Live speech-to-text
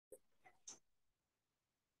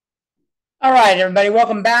All right, everybody,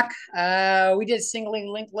 welcome back. We did singly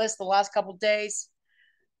linked list the last couple days.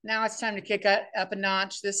 Now it's time to kick up a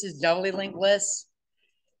notch. This is doubly linked lists.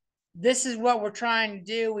 This is what we're trying to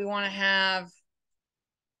do. We want to have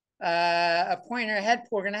a pointer, a head.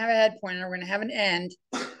 We're going to have a head pointer. We're going to have an end,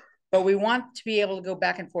 but we want to be able to go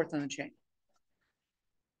back and forth on the chain.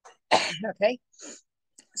 Okay,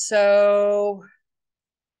 so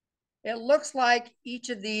it looks like each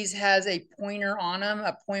of these has a pointer on them,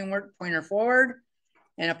 a pointer forward,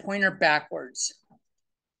 and a pointer backwards,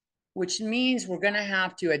 which means we're going to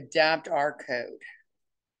have to adapt our code.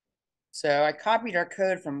 So I copied our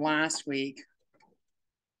code from last week.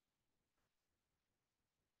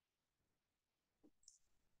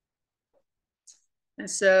 And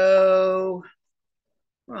so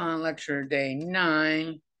we're on lecture day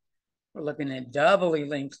 9. We're looking at doubly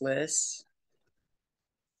linked lists.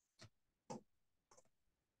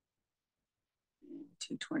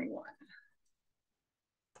 221.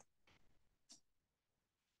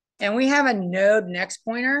 And we have a node next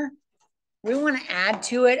pointer. We want to add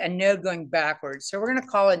to it a node going backwards. So we're going to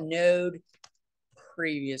call it node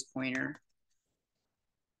previous pointer.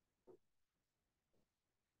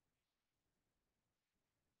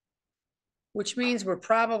 Which means we're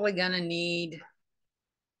probably going to need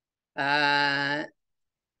some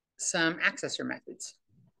accessor methods.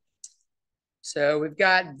 So we've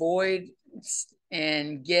got void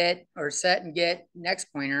and get, or set and get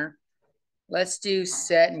next pointer. Let's do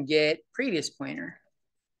set and get previous pointer.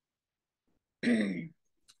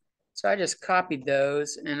 So I just copied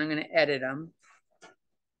those and I'm going to edit them.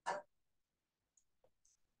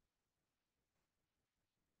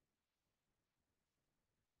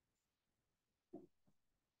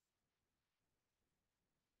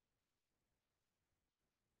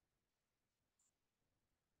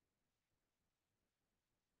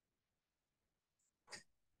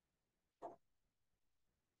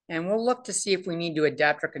 And we'll look to see if we need to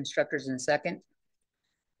adapt our constructors in a second.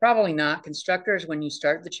 Probably not. Constructors, when you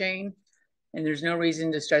start the chain, and there's no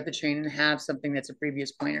reason to start the chain and have something that's a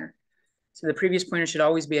previous pointer. So the previous pointer should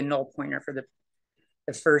always be a null pointer for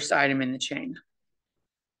the first item in the chain.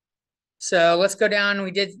 So let's go down.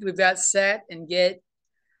 We've got set and get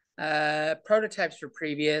prototypes for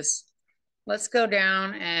previous. Let's go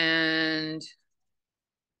down and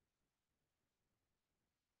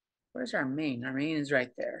where's our main? Our main is right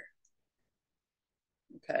there.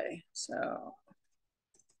 Okay, so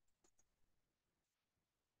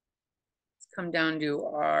let's come down to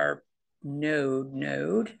our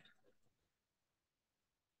node.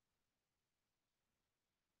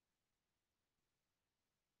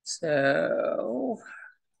 So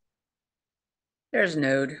there's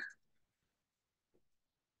node.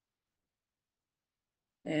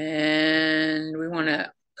 And we want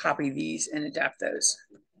to copy these and adapt those.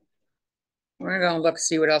 We're going to look,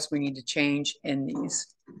 see what else we need to change in these.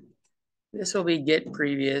 This will be get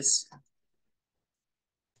previous.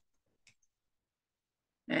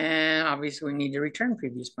 And obviously we need to return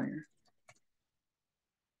previous pointer.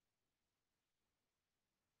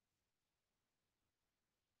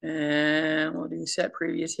 And we'll do set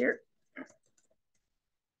previous here.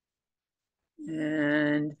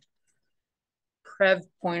 And prev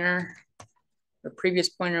pointer, the previous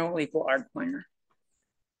pointer will equal arg pointer.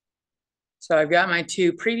 So I've got my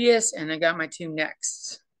two previous and I got my two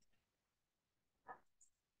nexts.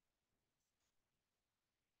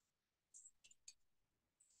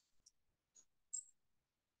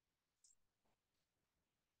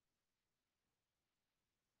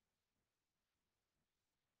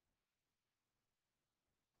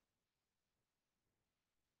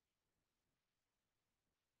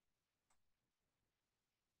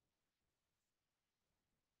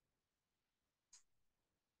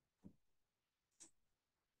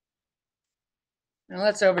 Now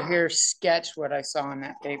let's over here sketch what I saw in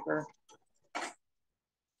that paper.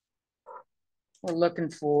 We're looking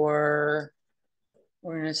for,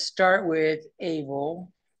 we're going to start with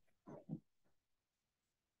able.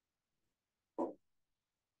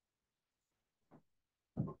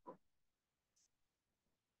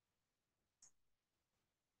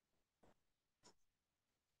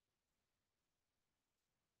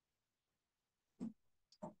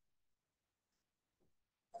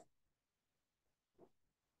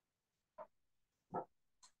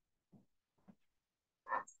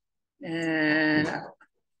 And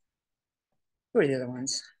who are the other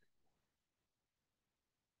ones?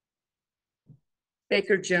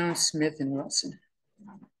 Baker, Jones, Smith, and Wilson.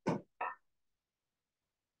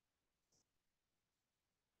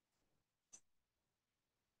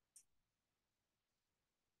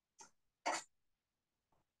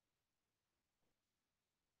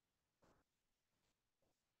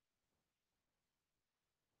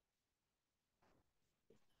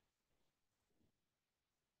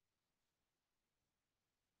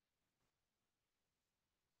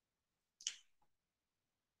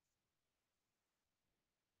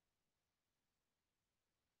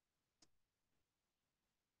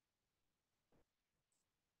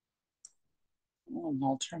 we'll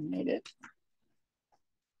null terminate it.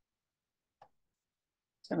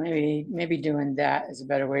 So maybe doing that is a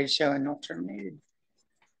better way to show a null terminated.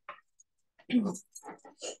 Okay,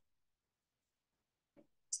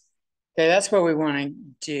 that's what we want to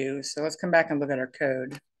do. So let's come back and look at our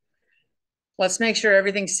code. Let's make sure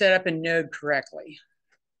everything's set up in Node correctly.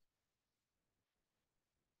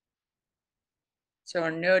 So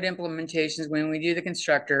our Node implementations, when we do the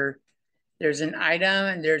constructor, there's an item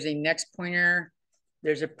and there's a next pointer,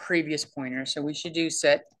 there's a previous pointer. So we should do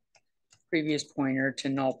set previous pointer to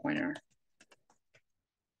null pointer.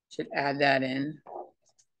 Should add that in.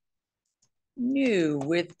 New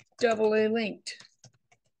with doubly linked.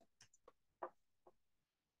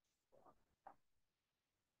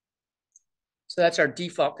 So that's our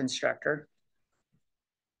default constructor.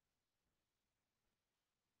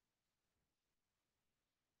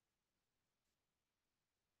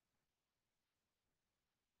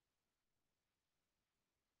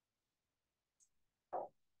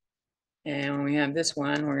 And when we have this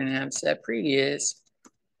one, we're going to have set previous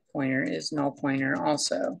pointer is null pointer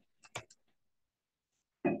also.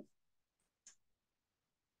 Because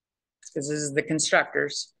this is the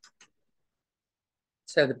constructors.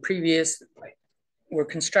 So the previous, we're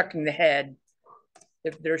constructing the head.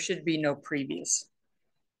 If there should be no previous.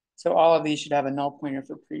 So all of these should have a null pointer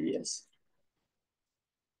for previous.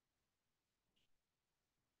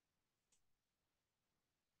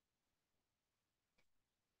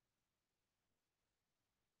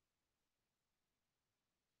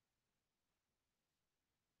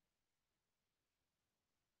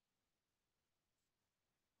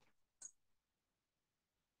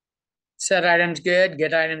 Set items good,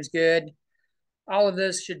 get items good. All of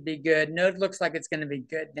this should be good. Node looks like it's going to be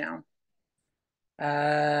good now.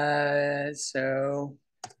 So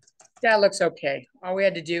that looks okay. All we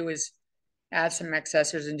had to do was add some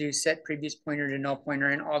accessors and do set previous pointer to null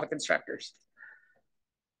pointer in all the constructors.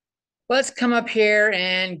 Let's come up here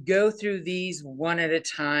and go through these one at a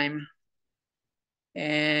time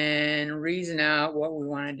and reason out what we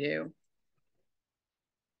want to do.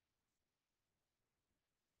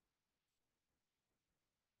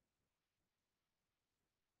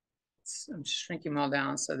 I'm shrinking them all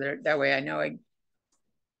down so that way I know I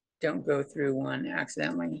don't go through one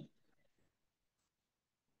accidentally.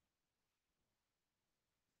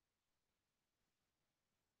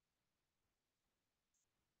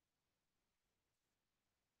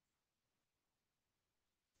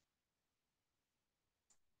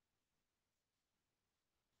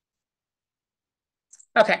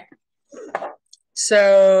 Okay.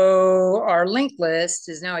 So our linked list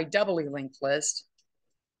is now a doubly linked list.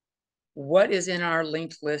 What is in our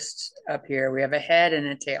linked list up here? We have a head and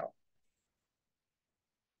a tail.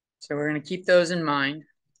 So we're going to keep those in mind.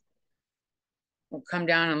 We'll come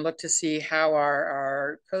down and look to see how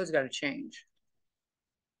our code's got to change.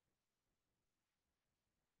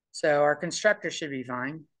 So our constructor should be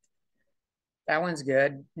fine. That one's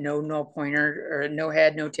good. No null pointer or no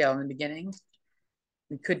head, no tail in the beginning.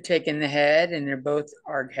 We could take in the head and they're both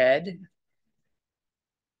arg head.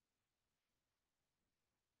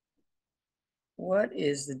 What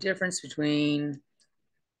is the difference between,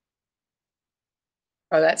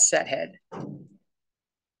 oh, that's set head.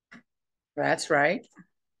 That's right.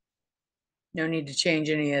 No need to change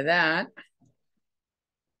any of that.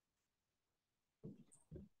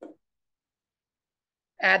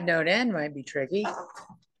 Add node end might be tricky.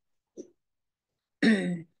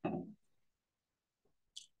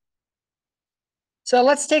 So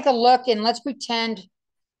let's take a look and let's pretend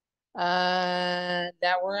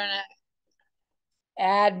that we're gonna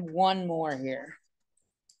add one more here.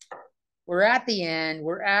 We're at the end,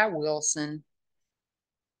 we're at Wilson.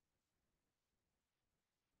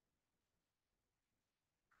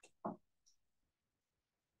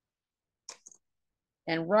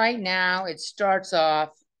 And right now it starts off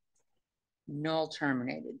null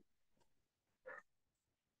terminated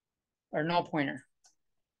or null pointer.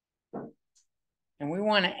 And we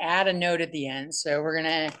want to add a node at the end. So we're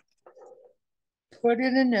going to put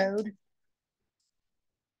in a node.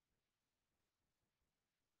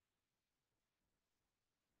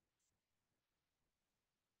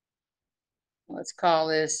 Let's call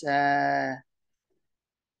this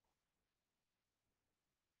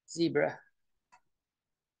zebra.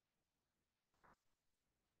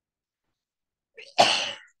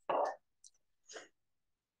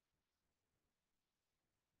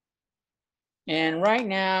 And right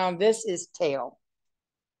now, this is tail.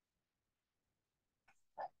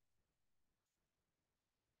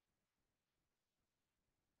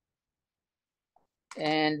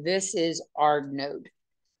 And this is arg node.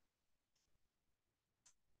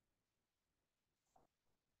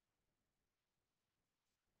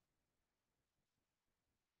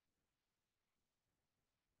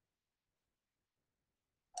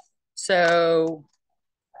 So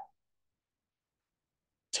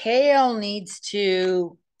tail needs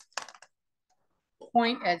to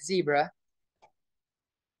point at zebra.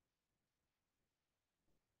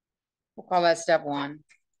 We'll call that step one.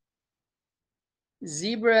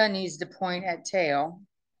 Zebra needs to point at tail.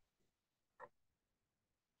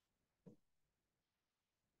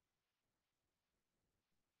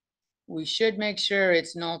 We should make sure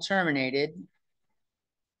it's null terminated.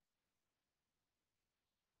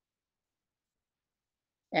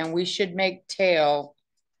 And we should make tail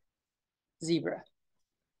zebra.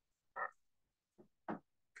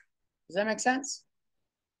 Does that make sense?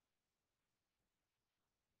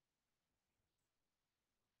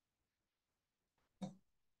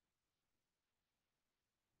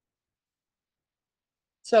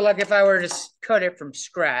 So like if I were to code it from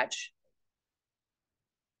scratch,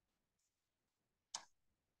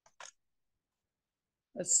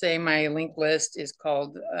 let's say my linked list is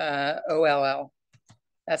called OLL.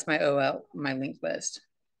 That's my my linked list.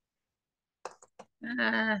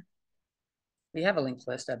 We have a linked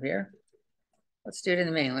list up here. Let's do it in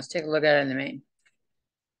the main. Let's take a look at it in the main.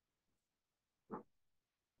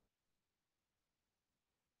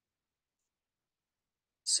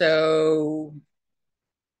 So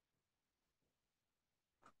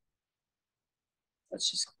let's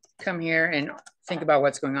just come here and think about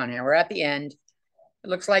what's going on here. We're at the end. It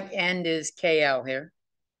looks like end is KL here.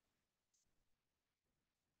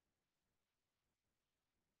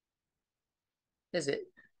 Is it?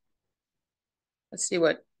 Let's see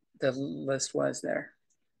what the list was there.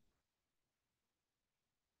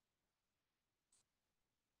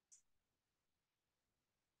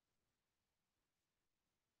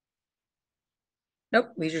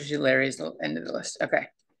 Nope, Leisure Suit Larry is the end of the list. Okay.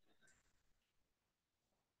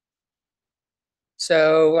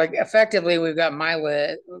 So like effectively we've got my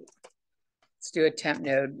list. Let's do a temp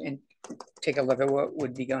node and take a look at what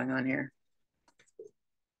would be going on here.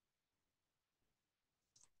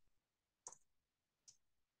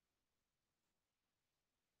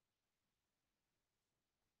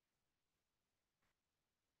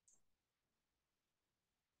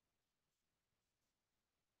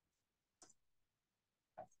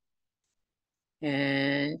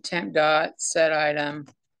 And temp dot set item.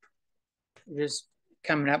 We're just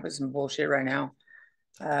coming up with some bullshit right now.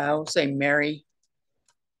 We'll say Mary.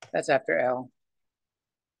 That's after L.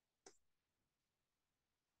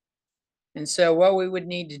 And so what we would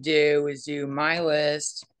need to do is do my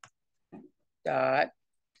list dot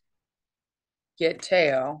get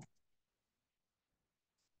tail.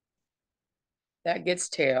 That gets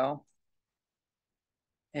tail.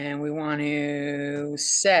 And we want to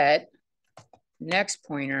set next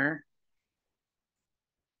pointer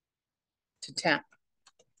to temp.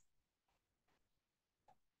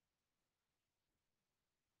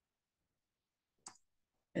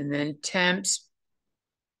 And then temps,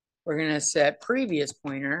 we're going to set previous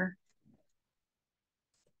pointer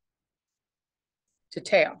to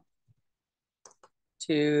tail,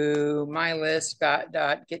 to my list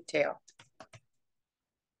dot get tail.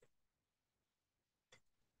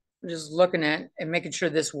 I'm just looking at and making sure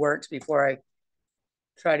this works before I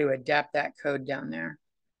try to adapt that code down there.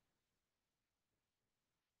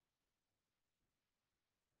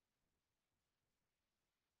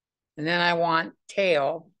 And then I want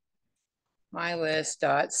tail, my list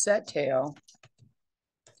dot set tail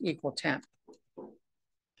equal temp.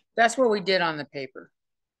 That's what we did on the paper,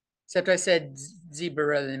 except I said zebra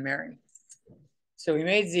rather than Mary. So we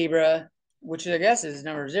made zebra, which I guess is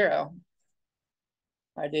number 0.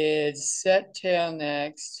 I did set tail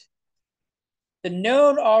next. The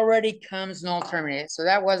node already comes null terminated, so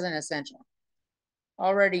that wasn't essential.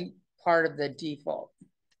 Already part of the default.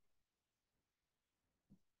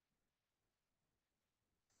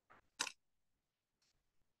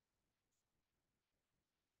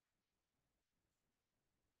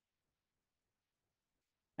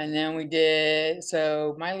 And then we did,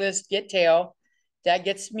 so my list get tail, that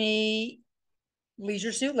gets me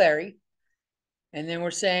Leisure Suit Larry. And then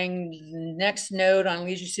we're saying next node on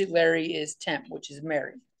Leisure Suit Larry is temp, which is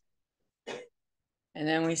Mary. And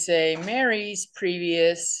then we say Mary's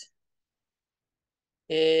previous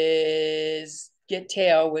is get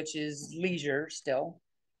tail, which is leisure still.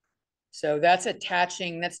 So that's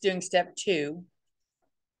attaching, that's doing step 2,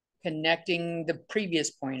 connecting the previous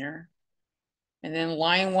pointer. And then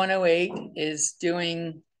line 108 is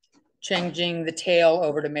doing, changing the tail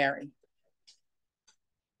over to Mary.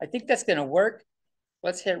 I think that's gonna work.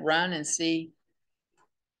 Let's hit run and see.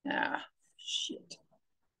 Ah, shit.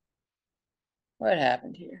 What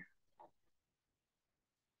happened here?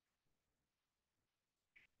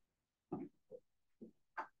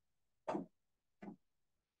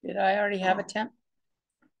 Did I already have a temp?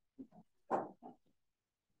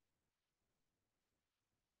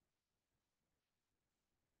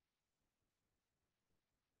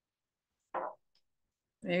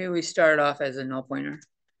 Maybe we start off as a null pointer.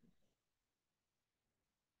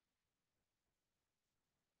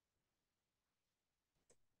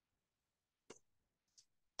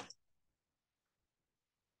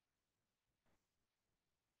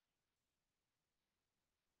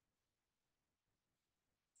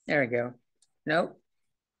 There we go. Nope.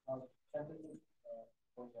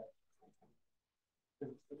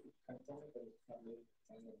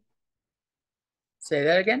 Say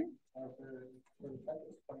that again.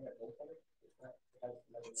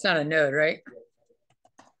 It's not a node, right?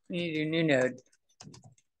 We need to do new node.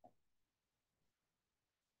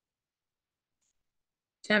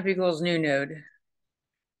 Temp equals new node.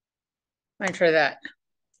 Might try that.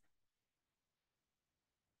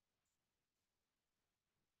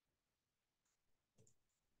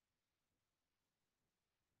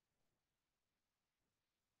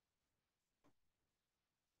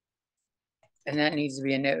 And that needs to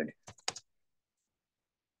be a node.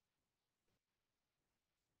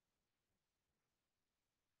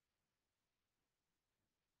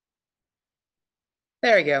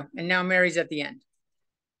 There we go. And now Mary's at the end.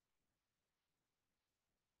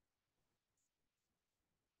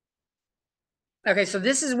 Okay, so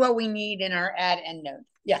this is what we need in our add end node.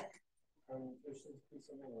 Yeah. There should be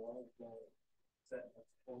something along that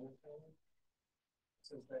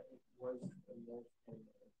since that it was a node.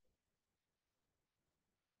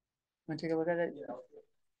 Want to take a look at it? Yeah.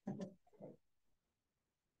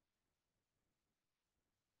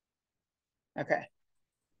 Okay.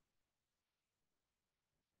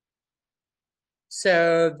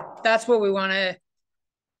 So that's what we want to,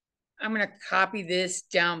 I'm going to copy this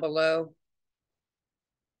down below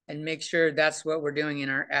and make sure that's what we're doing in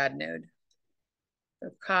our add node. So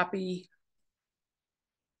copy.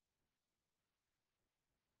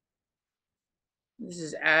 This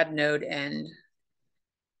is add node end.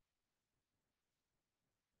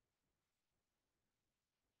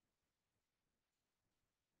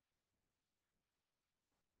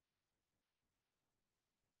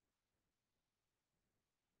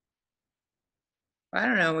 I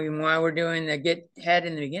don't know even why we're doing the get head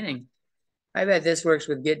in the beginning. I bet this works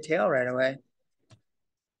with get tail right away.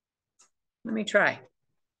 Let me try.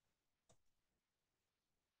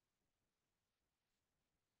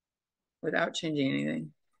 Without changing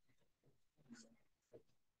anything.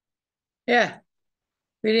 Yeah,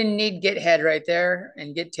 we didn't need get head right there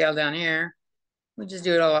and get tail down here. We just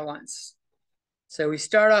do it all at once. So we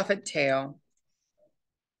start off at tail.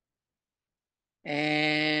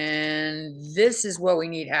 And this is what we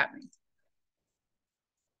need happening.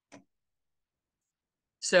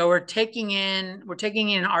 So we're taking in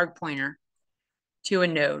an arc pointer to a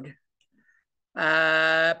node.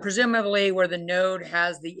 Presumably where the node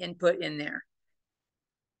has the input in there.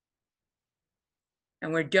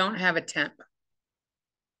 And we don't have a temp.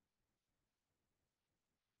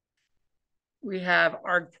 We have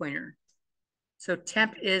arc pointer. So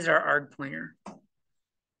temp is our arc pointer.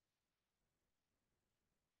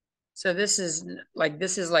 So this is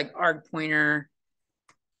like arc pointer,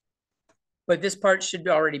 but this part should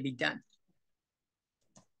already be done.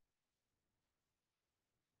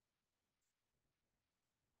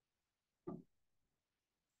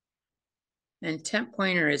 And temp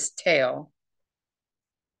pointer is tail.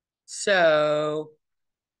 So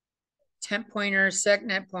temp pointer,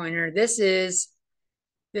 secnet pointer, this is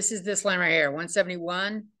this line right here.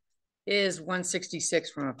 171 is 166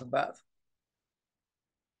 from up above.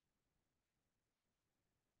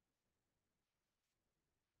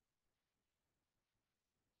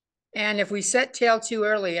 And if we set tail too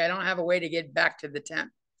early, I don't have a way to get back to the temp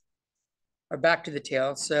or back to the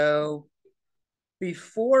tail. So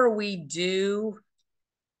before we do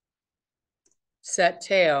set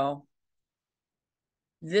tail,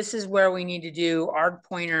 this is where we need to do arc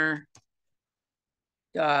pointer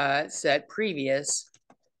set previous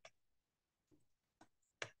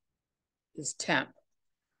is temp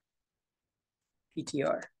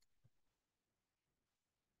PTR.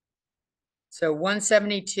 So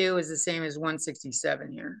 172 is the same as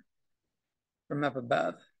 167 here from up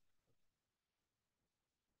above.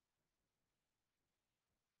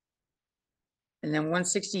 And then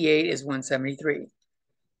 168 is 173.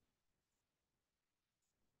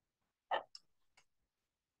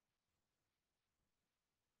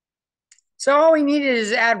 So all we needed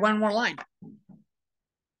is add one more line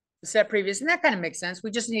to set previous, and that kind of makes sense.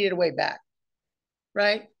 We just needed a way back,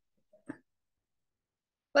 right?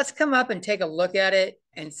 Let's come up and take a look at it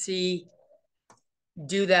and see,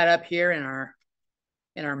 do that up here in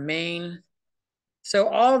our main. So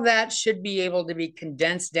all of that should be able to be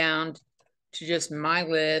condensed down to just my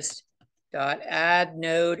list dot add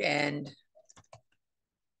node end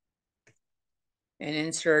and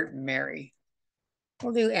insert Mary.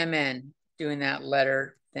 We'll do MN, doing that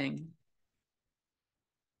letter thing.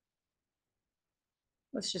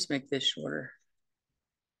 Let's just make this shorter.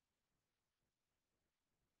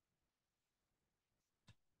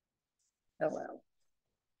 Hello.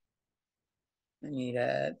 I need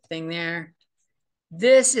a thing there.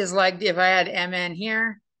 This is like if I had MN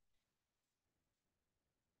here,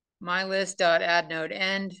 my list dot add node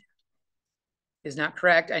end is not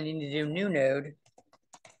correct. I need to do new node.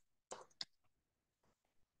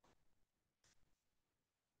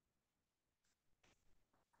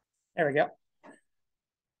 There we go.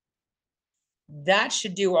 That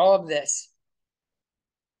should do all of this.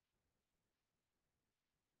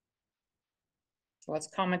 So let's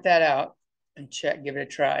comment that out and check, give it a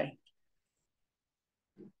try.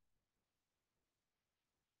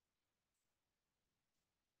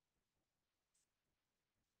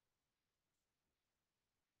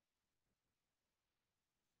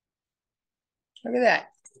 Look at that.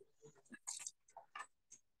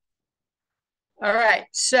 All right,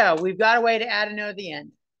 so we've got a way to add a node at the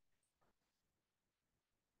end.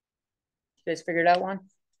 You guys figured out one?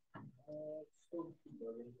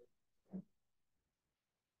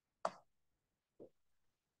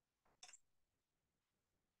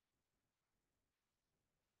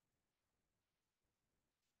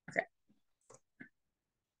 Okay.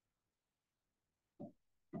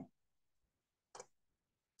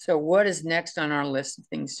 So what is next on our list of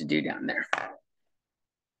things to do down there?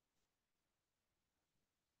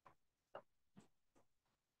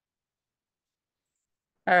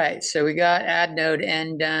 All right, so we got add node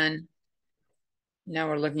end done. Now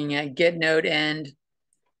we're looking at get node end.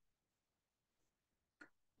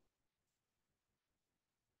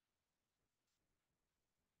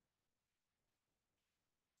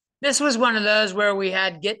 This was one of those where we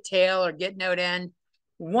had get tail or get node end.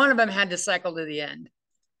 One of them had to cycle to the end.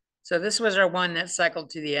 So this was our one that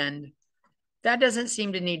cycled to the end. That doesn't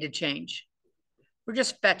seem to need to change. We're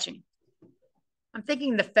just fetching. I'm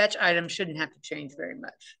thinking the fetch item shouldn't have to change very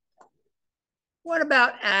much. What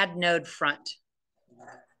about add node front?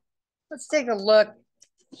 Let's take a look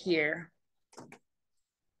here.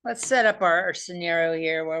 Let's set up our scenario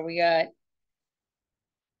here where we got,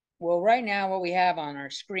 well, right now what we have on our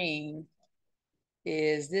screen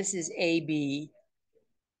is this is AB.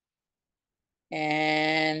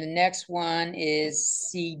 And the next one is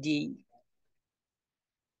CD.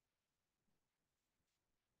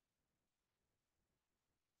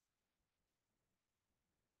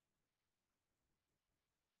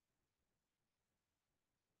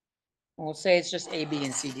 We'll say it's just A, B,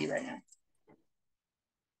 and CD right now.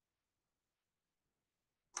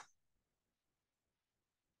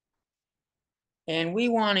 And we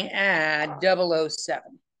want to add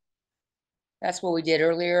 007. That's what we did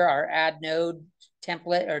earlier. Our add node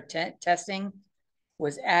template or testing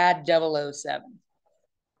was add 007.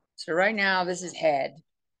 So right now, this is head.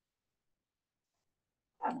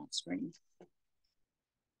 On screen.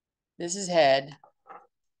 This is head.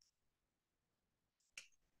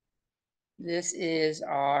 This is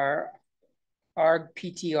our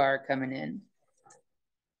PTR coming in.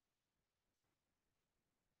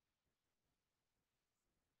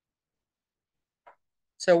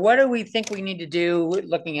 So what do we think we need to do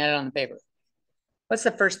looking at it on the paper? What's the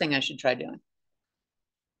first thing I should try doing?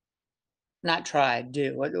 Not try,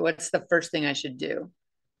 do. What's the first thing I should do?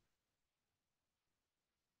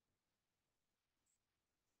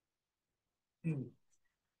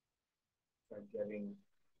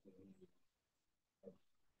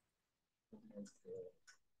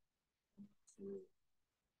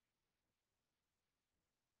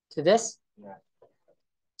 To this? Yeah.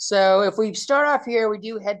 So if we start off here, we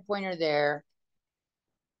do head pointer there.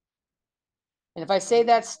 And if I say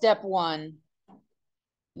that's step one,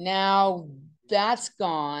 now that's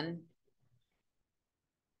gone.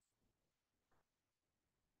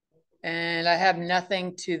 And I have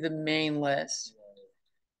nothing to the main list.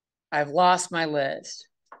 I've lost my list.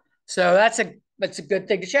 So that's a good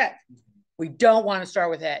thing to check. We don't want to start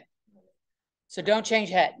with head. So don't change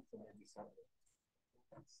head.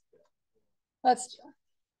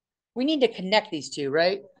 We need to connect these two,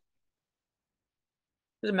 right?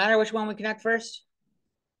 Does it matter which one we connect first?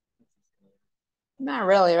 Not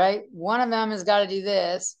really, right? One of them has got to do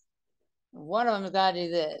this. One of them has got to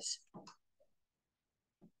do this.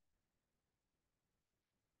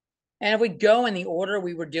 And if we go in the order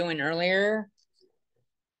we were doing earlier,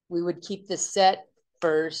 we would keep the set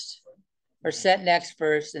first, or set next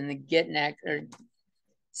first, and then get next, or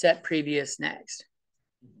set previous next.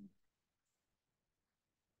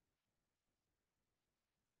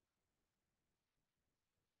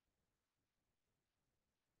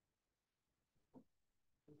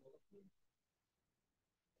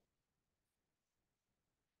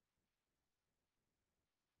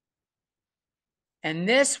 And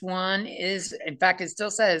this one is, in fact, it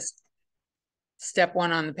still says step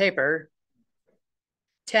one on the paper.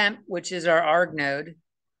 Temp, which is our arg node,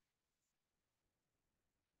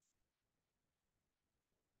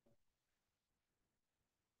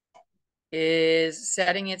 is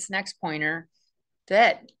setting its next pointer to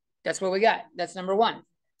head. That's what we got. That's number one.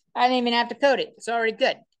 I didn't even have to code it. It's already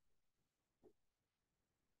good.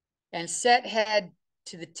 And set head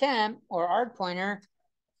to the temp or arg pointer,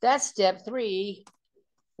 that's step three.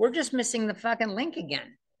 We're just missing the fucking link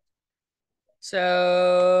again.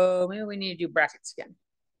 So maybe we need to do brackets again.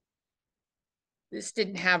 This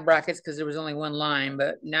didn't have brackets because there was only one line,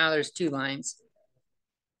 but now there's two lines.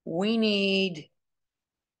 We need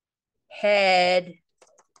head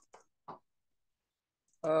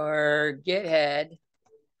or get head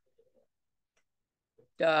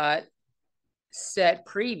dot set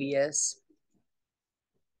previous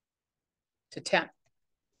to temp.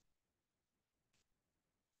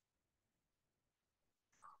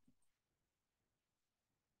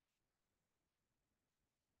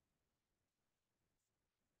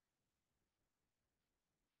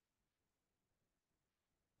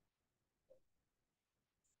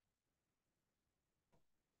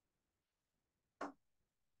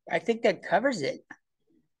 I think that covers it.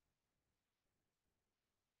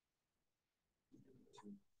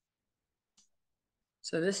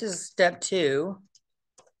 So this is step two,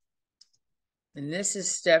 and this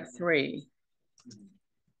is step three.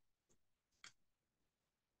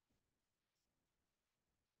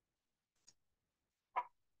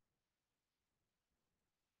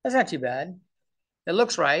 That's not too bad. It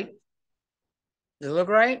looks right. Does it look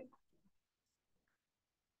right?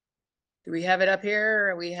 Do we have it up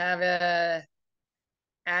here? We have a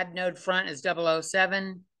add node front is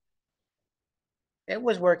 007. It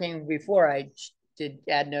was working before I did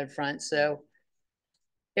add node front, so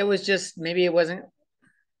it was just, maybe it wasn't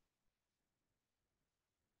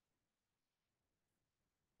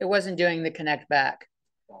doing the connect back.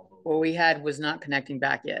 What we had was not connecting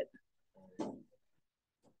back yet.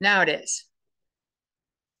 Now it is.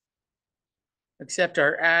 Except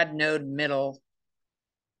our add node middle,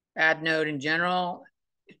 add node in general,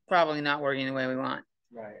 is probably not working the way we want.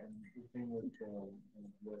 Right, and the thing with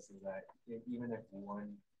this is that even if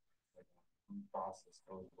one process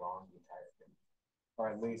goes wrong, the entire thing, or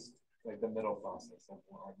at least like the middle process, like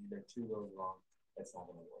either two goes wrong, it's not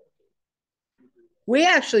going to work. We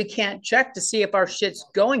actually can't check to see if our shit's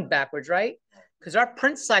going backwards, right? Because our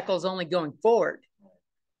print cycle is only going forward.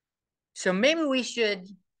 So maybe we should,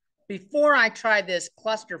 before I try this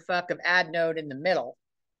clusterfuck of add node in the middle,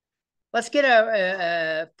 let's get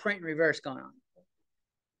a print reverse going on.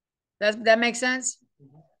 That makes sense?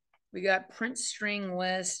 We got print string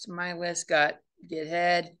list. My list got get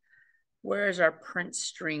head. Where's our print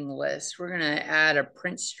string list? We're going to add a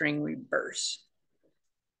print string reverse.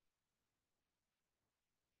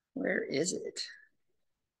 Where is it?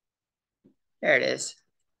 There it is.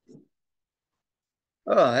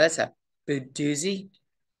 Oh, that's a big doozy.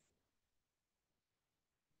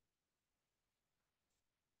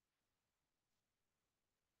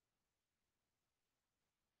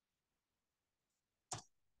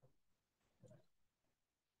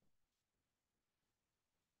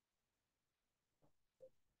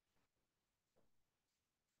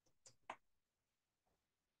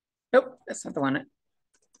 Nope, that's not the one I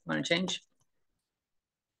want to change.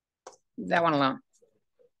 Leave that one alone.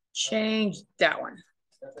 Change that one.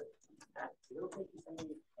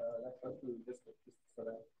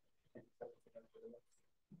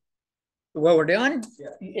 What we're doing? Yeah.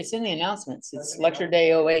 It's in the announcements. It's lecture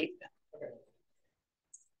day 08. Okay.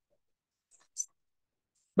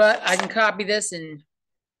 But I can copy this and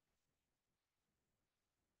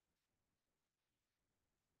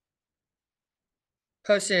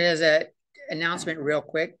post it as an announcement real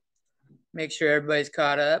quick. Make sure everybody's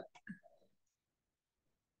caught up.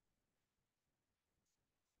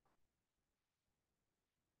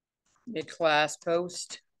 Mid-class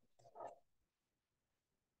post.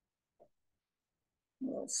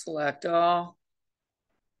 We'll select all.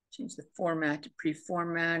 Change the format to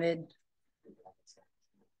pre-formatted.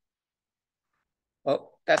 Oh,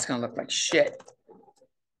 that's gonna look like shit.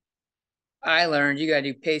 I learned you gotta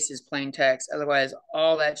do paste as plain text. Otherwise,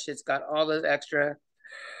 all that shit's got all those extra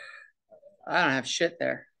I don't have shit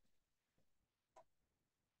there.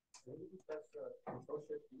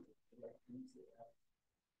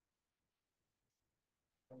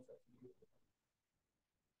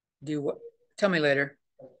 Do what? Tell me later.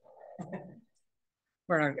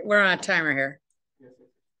 We're on a timer here.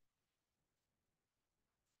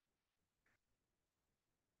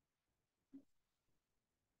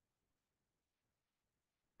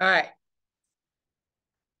 All right.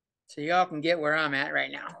 So y'all can get where I'm at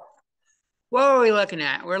right now. What are we looking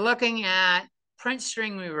at? We're looking at print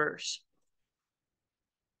string reverse.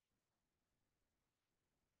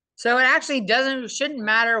 So it actually shouldn't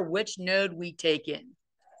matter which node we take in.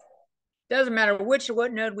 Doesn't matter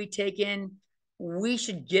what node we take in, we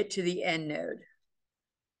should get to the end node.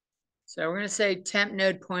 So we're going to say temp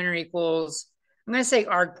node pointer equals, I'm going to say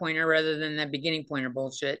arg pointer rather than that beginning pointer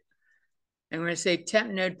bullshit. And we're going to say temp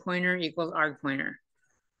node pointer equals arg pointer.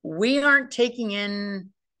 We aren't taking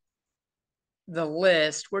in the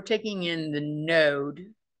list, we're taking in the node.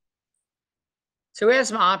 So we have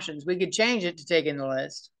some options. We could change it to take in the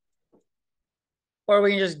list. Or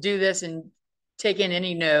we can just do this and take in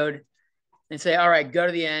any node and say, all right, go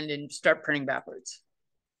to the end and start printing backwards.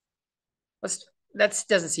 That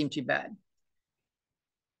doesn't seem too bad.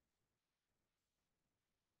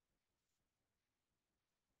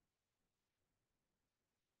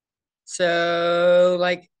 So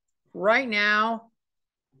like right now,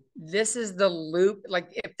 this is the loop. Like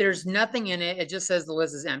if there's nothing in it, it just says the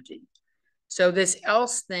list is empty. So this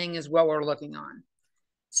else thing is what we're looking on.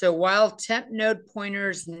 So while temp node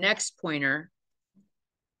pointer's next pointer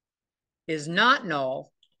is not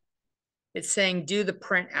null, it's saying do the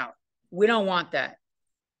print out. We don't want that.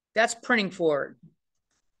 That's printing forward.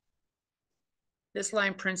 This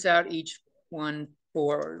line prints out each one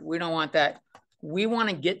forward. We don't want that. We want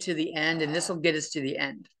to get to the end, and this will get us to the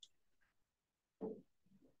end.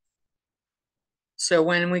 So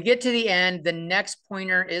when we get to the end, the next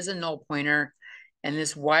pointer is a null pointer, and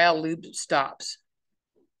this while loop stops.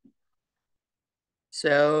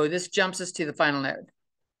 So this jumps us to the final node.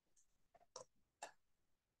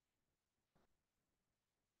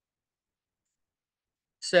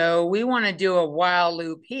 So we want to do a while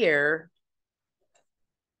loop here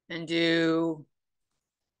and do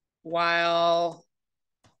while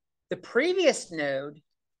the previous node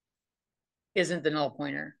isn't the null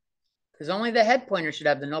pointer, because only the head pointer should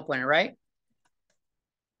have the null pointer, right?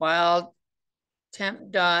 While temp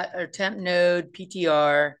node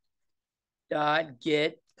ptr dot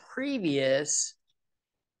get previous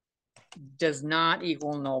does not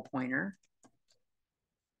equal null pointer.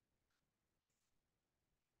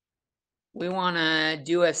 We want to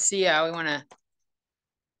do a CI. We want to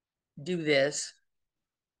do this.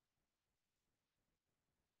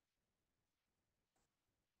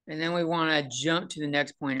 And then we want to jump to the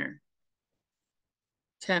next pointer.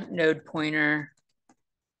 Temp node pointer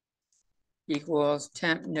equals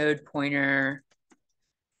temp node pointer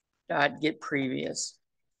dot get previous.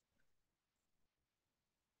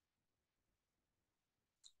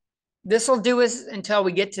 This will do us until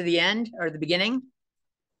we get to the end or the beginning.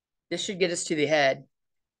 This should get us to the head.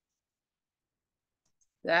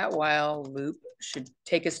 That while loop should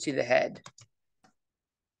take us to the head.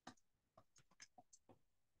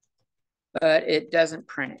 But it doesn't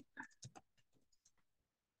print it.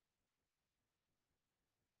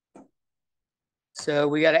 So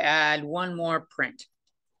we got to add one more print.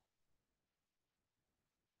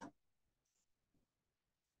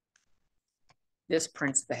 This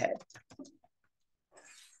prints the head.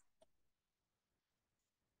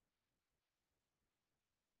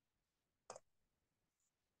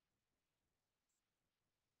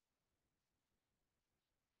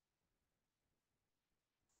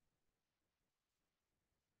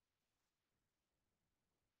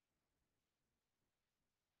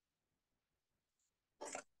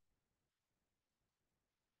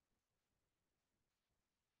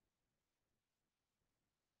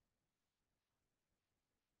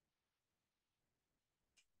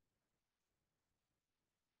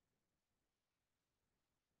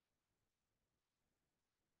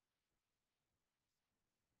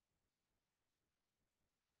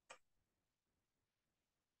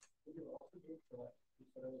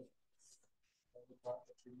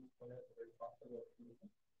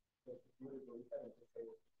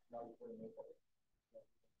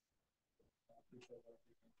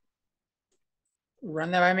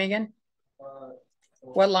 Run that by me again.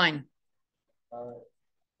 What line?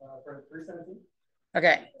 For 317.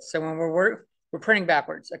 Okay, so when we're printing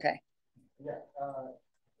backwards. Okay. Yeah.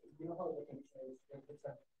 You know how they can change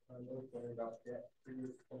 10% about that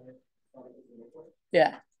previous point?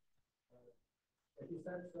 Yeah. If you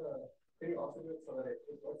send Can you also do it so that it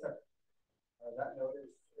looks at that node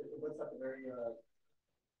it looks at the very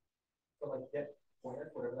so like get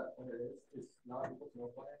pointer, whatever that pointer is not equal to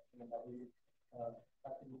no pointer, and then that we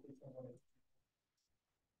have to replace someone.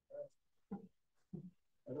 I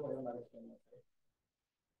don't know what I'm explaining.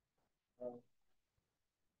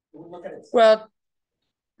 It would look at it. Well,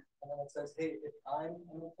 and then it says, hey, if I'm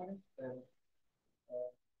on the pointer, then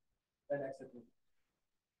exit me.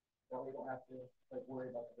 That we don't have to like worry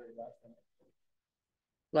about the very last one.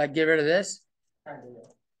 like get rid of this. Kind of, yeah.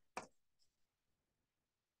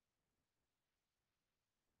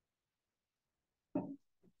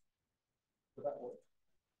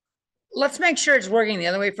 Let's make sure it's working the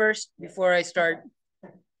other way first before I start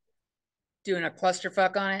doing a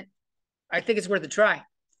clusterfuck on it. I think it's worth a try.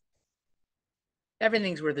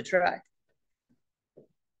 Everything's worth a try.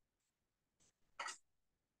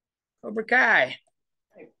 Cobra Kai.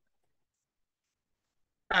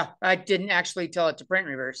 Oh, I didn't actually tell it to print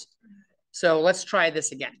reverse. So let's try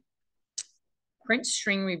this again. Print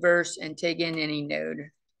string reverse and take in any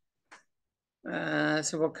node.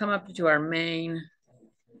 So we'll come up to our main.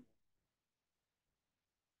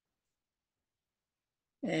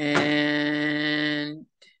 And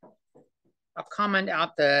I'll comment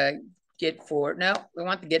out the get forward. No, we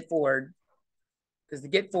want the get forward because the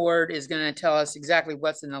get forward is going to tell us exactly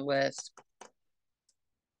what's in the list.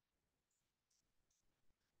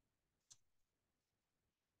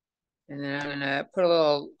 And then I'm going to put a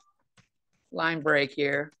little line break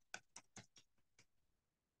here.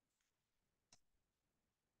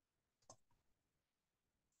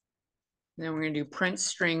 And then we're going to do print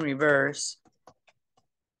string reverse.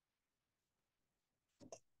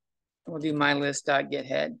 We'll do my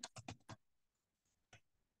list.getHead.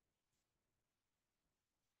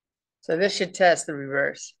 So this should test the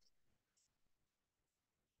reverse.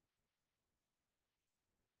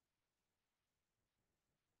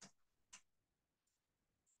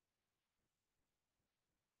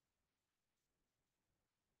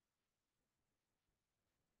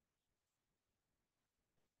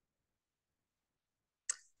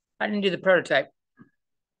 I didn't do the prototype.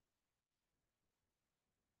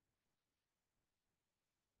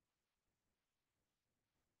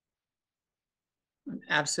 I'm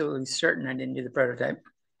absolutely certain I didn't do the prototype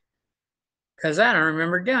because I don't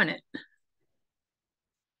remember doing it.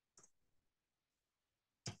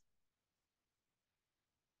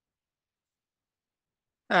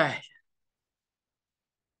 All right.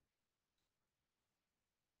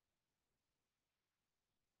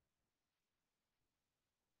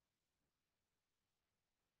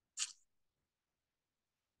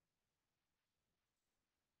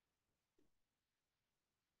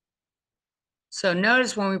 So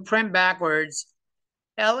notice when we print backwards,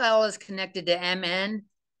 LL is connected to MN,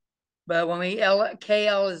 but when we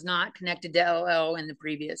KL is not connected to LL in the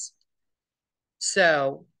previous.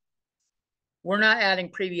 So we're not adding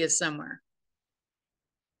previous somewhere.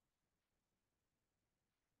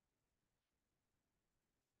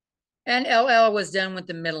 And LL was done with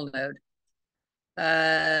the middle node.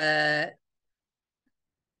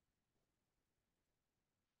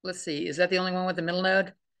 Let's see, is that the only one with the middle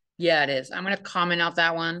node? Yeah, it is. I'm going to comment out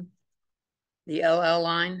that one, the LL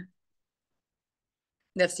line.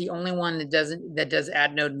 That's the only one that does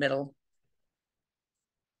add node middle.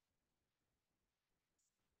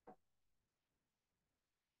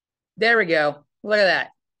 There we go. Look at that.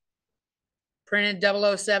 Printed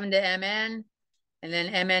 007 to MN and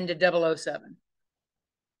then MN to 007.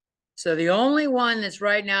 So the only one that's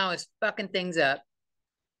right now is fucking things up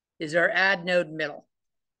is our add node middle.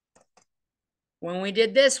 When we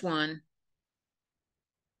did this one,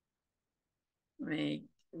 let me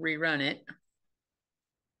rerun it.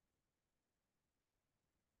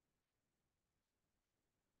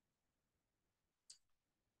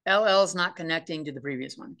 LL is not connecting to the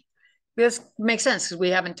previous one. This makes sense because we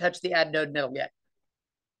haven't touched the add node middle yet.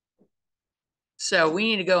 So we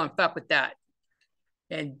need to go and fuck with that.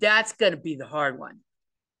 And that's going to be the hard one.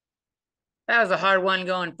 That was a hard one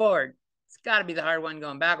going forward. It's got to be the hard one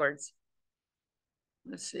going backwards.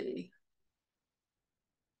 Let's see.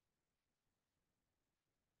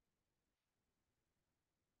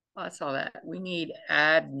 Oh, that's all that. We need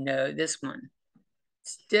add node, this one.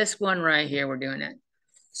 It's this one right here. We're doing it.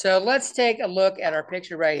 So let's take a look at our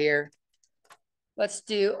picture right here. Let's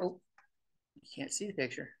do, oh, you can't see the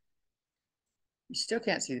picture. You still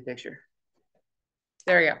can't see the picture.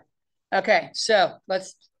 There we go. Okay, so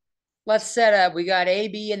let's set up. We got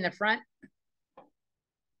AB in the front.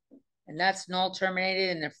 And that's null terminated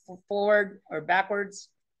in the forward or backwards.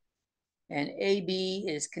 And AB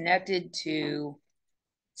is connected to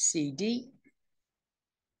CD.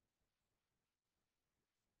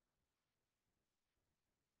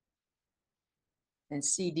 and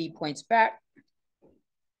CD points back.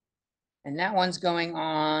 And that one's going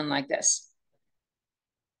on like this.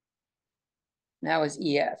 That was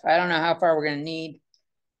EF. I don't know how far we're going to need,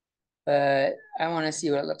 but I want to see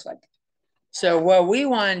what it looks like. So what we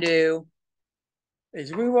want to do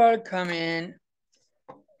is we want to come in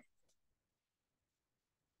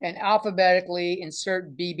and alphabetically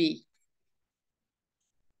insert BB.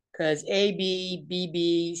 Because AB,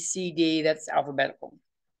 BB, CD, that's alphabetical.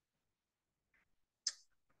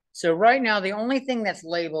 So right now, the only thing that's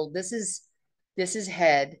labeled, this is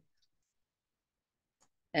head,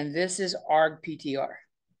 and this is ARG PTR.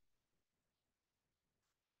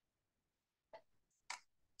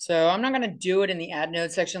 So I'm not going to do it in the add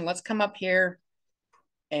node section. Let's come up here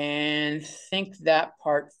and think that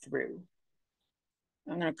part through.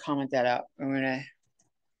 I'm going to comment that out.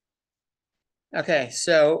 Okay,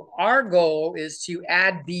 so our goal is to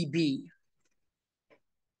add BB.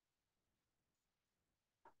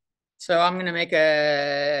 So I'm going to make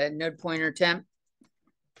a node pointer temp.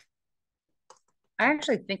 I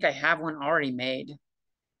actually think I have one already made.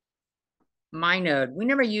 My node. We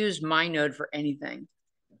never used my node for anything.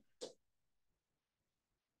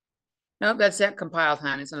 Nope, that's at compile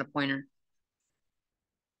time. It's not a pointer.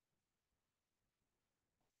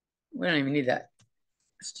 We don't even need that.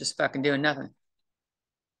 It's just fucking doing nothing.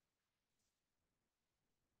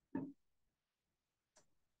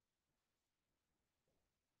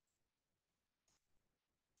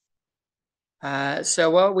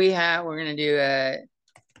 So what we have, we're going to do a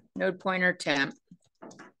node pointer temp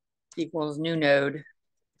equals new node.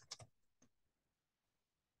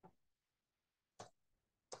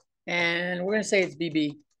 And we're going to say it's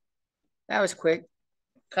BB. That was quick.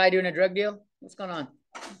 Kai doing a drug deal? What's going on?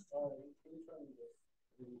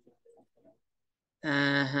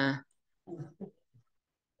 Uh-huh.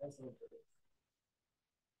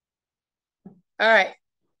 All right.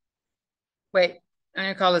 Wait, I'm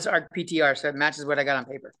going to call this ARC PTR so it matches what I got on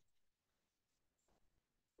paper.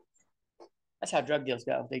 That's how drug deals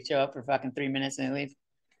go. They show up for fucking 3 minutes and they leave.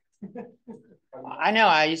 I know.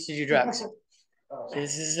 I used to do drugs.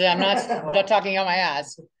 This is, I'm not talking on my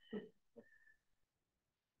ass.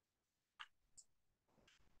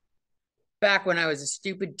 Back when I was a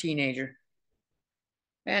stupid teenager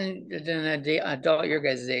and an adult your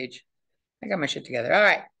guys' age. I got my shit together. All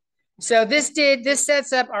right. So this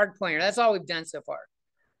sets up arc pointer. That's all we've done so far.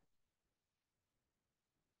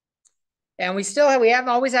 And we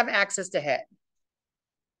always have access to head.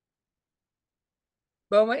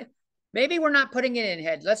 But maybe we're not putting it in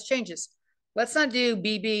head. Let's change this. Let's not do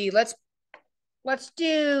BB. Let's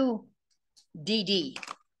do DD.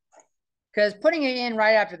 Because putting it in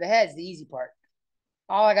right after the head is the easy part.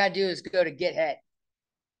 All I got to do is go to get head.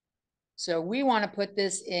 So we want to put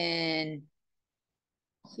this in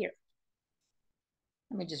here.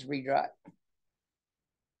 Let me just redraw it.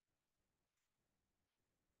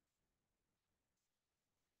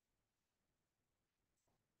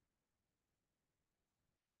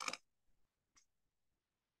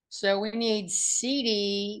 So we need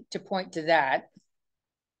CD to point to that.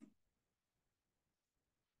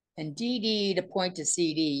 And DD to point to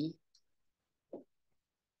CD.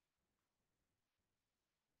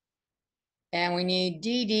 And we need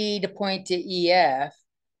DD to point to EF.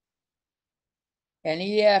 And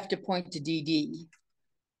EF to point to DD.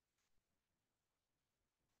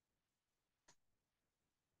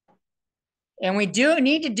 And we do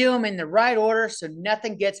need to do them in the right order so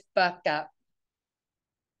nothing gets fucked up.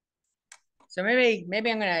 So maybe I'm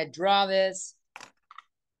going to draw this.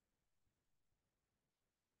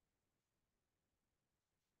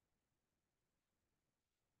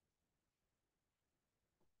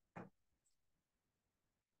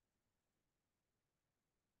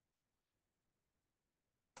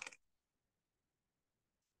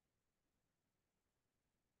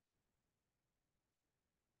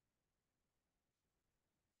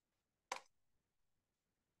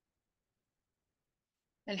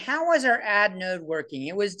 And how was our add node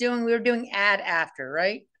working? We were doing add after,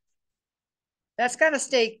 right? That's got to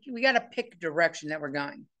stay, we got to pick direction that we're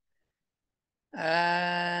going.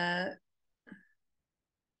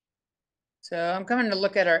 So I'm coming to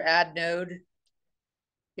look at our add node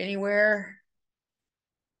anywhere.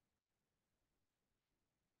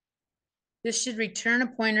 This should return a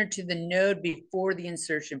pointer to the node before the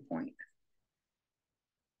insertion point.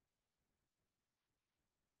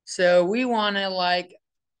 So we want to like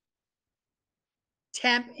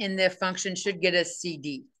temp in the function should get a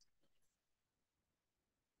CD.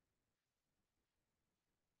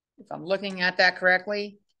 If I'm looking at that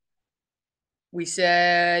correctly, we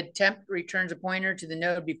said temp returns a pointer to the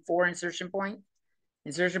node before insertion point.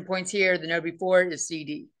 Insertion points here, the node before it is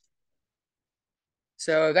CD.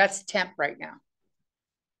 So that's temp right now.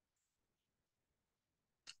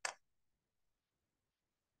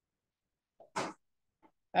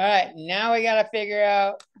 All right, now we got to figure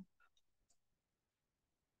out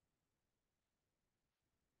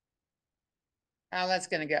how that's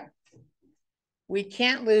going to go. We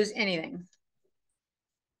can't lose anything.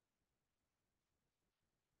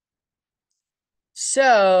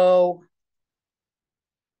 So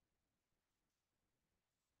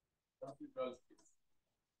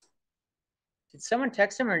did someone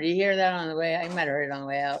text him, or did you hear that on the way? I might have heard it on the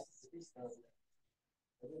way out.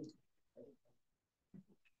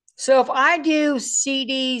 So if I do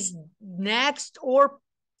CDs next, or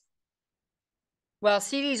well,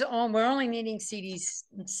 CDs on, we're only needing CDs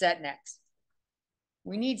set next.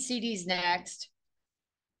 We need CDs next.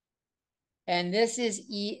 And this is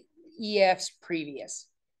EF's previous.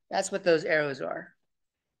 That's what those arrows are.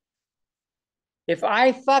 If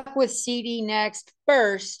I fuck with CD next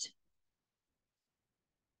first,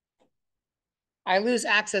 I lose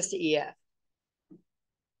access to EF.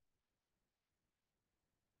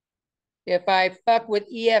 If I fuck with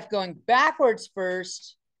EF going backwards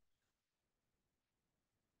first,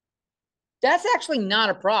 that's actually not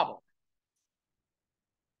a problem.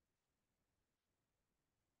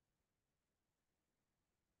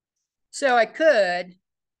 So I could,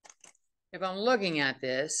 if I'm looking at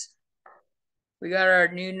this, we got our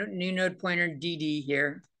new node pointer DD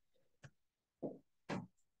here.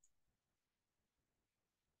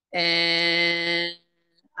 And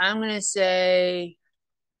I'm going to say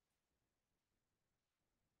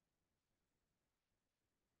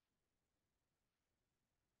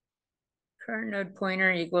current node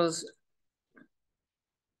pointer equals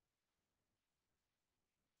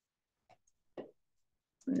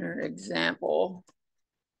example.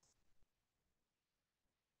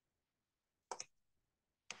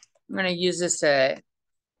 I'm going to use this to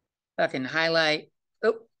fucking highlight.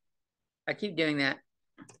 Oh, I keep doing that.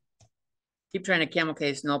 Keep trying to camel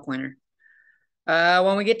case null pointer.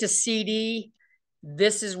 When we get to CD,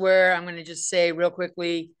 this is where I'm going to just say real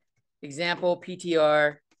quickly, example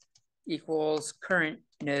PTR equals current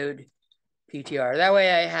node PTR. That way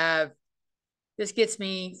I have, this gets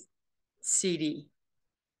me CD.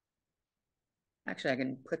 Actually, I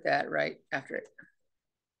can put that right after it.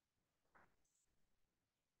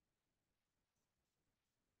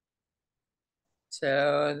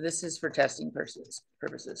 So this is for testing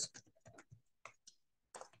purposes.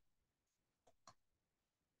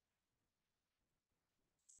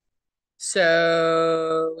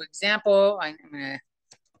 So example, I'm gonna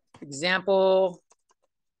example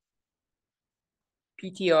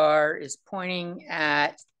PTR is pointing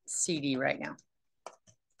at CD right now.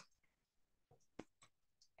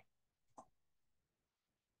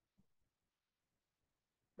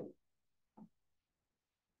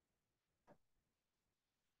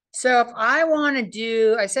 So if I want to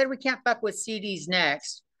do, I said we can't fuck with CDs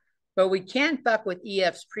next, but we can fuck with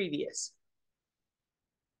EF's previous.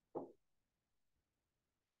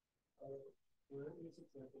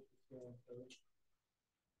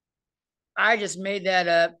 I just made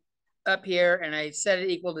that up here and I set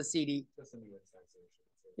it equal to CD.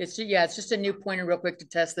 It's just a new pointer real quick to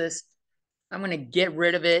test this. I'm going to get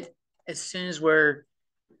rid of it as soon as we're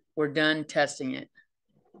done testing it.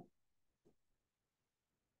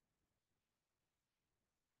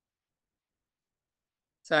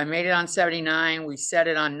 So I made it on 79. We set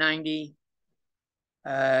it on 90.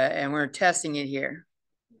 And we're testing it here.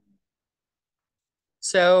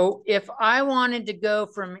 So if I wanted to go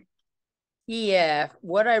from EF,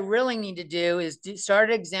 what I really need to do is start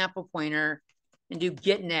an example pointer and do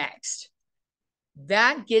get next.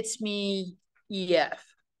 That gets me EF.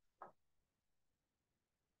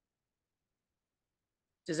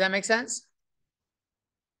 Does that make sense?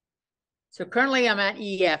 So currently I'm at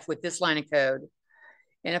EF with this line of code.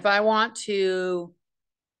 And if I want to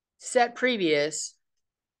set previous,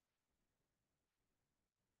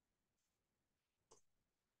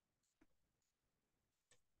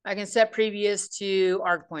 I can set previous to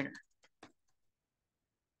arc pointer.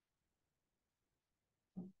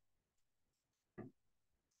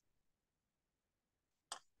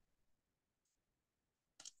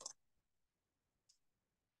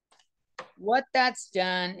 What that's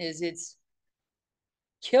done is it's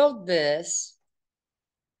killed this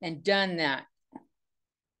and done that.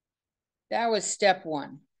 That was step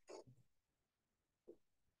one.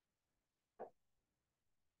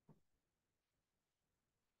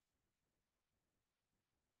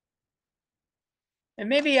 And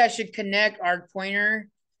maybe I should connect arc pointer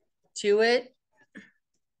to it.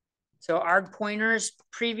 So arg pointers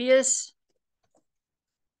previous.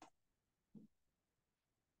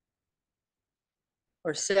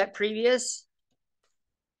 Or set previous.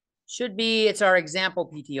 Should be, it's our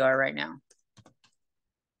example PTR right now.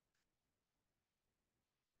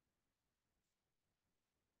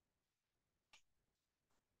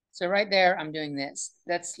 So right there, I'm doing this.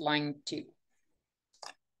 That's line 2.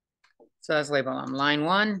 So let's label them line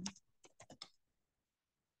 1,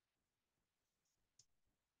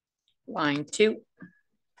 line 2.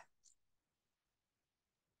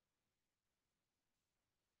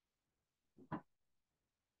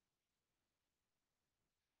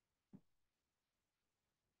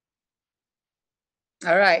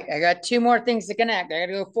 All right, I got 2 more things to connect. I got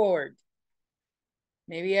to go forward.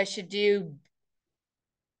 Maybe I should do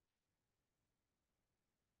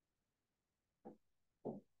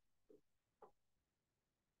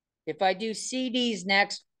if I do CDs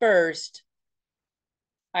next first,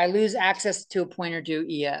 I lose access to a pointer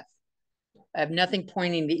to EF. I have nothing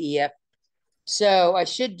pointing to EF. So I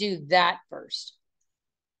should do that first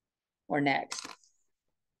or next.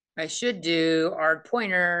 I should do arg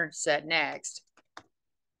pointer set next.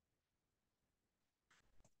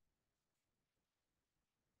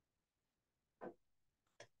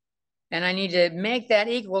 And I need to make that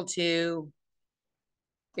equal to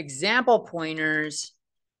example pointers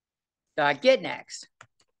dot get next.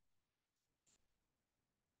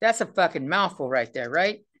 That's a fucking mouthful right there,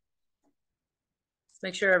 right? Let's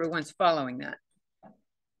make sure everyone's following that.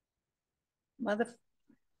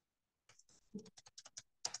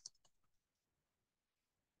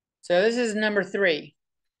 So this is number 3.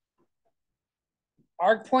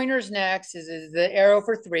 Arg pointers next is the arrow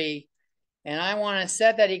for 3. And I want to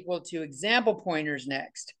set that equal to example pointers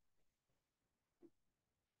next.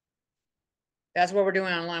 That's what we're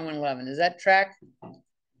doing on line 111. Does that track?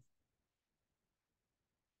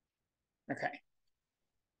 Okay.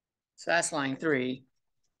 So that's line 3.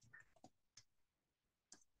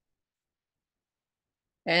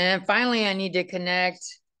 And finally, I need to connect.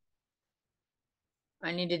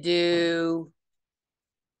 I need to do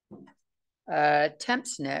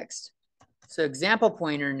temps next. So example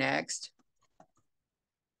pointer next.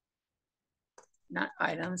 Not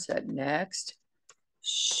item, set next.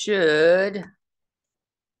 Should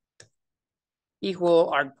equal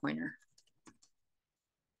arg pointer.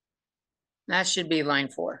 That should be line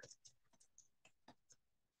 4.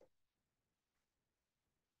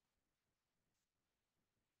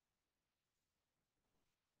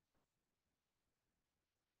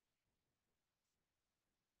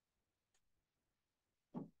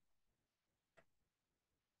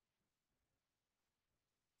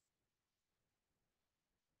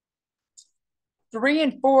 Three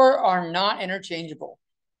and 4 are not interchangeable.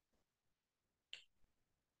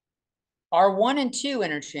 Are 1 and 2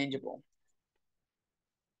 interchangeable?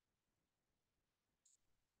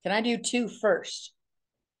 Can I do 2 first?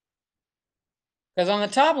 Because on the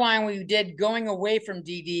top line, we did going away from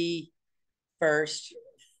DD first.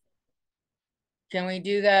 Can we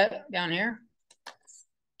do that down here?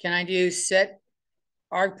 Can I do set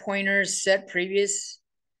arg pointers, set previous?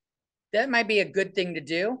 That might be a good thing to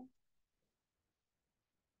do.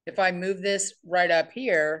 If I move this right up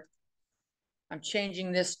here, I'm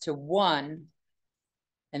changing this to 1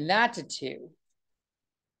 and that to 2.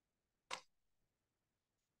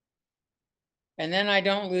 And then I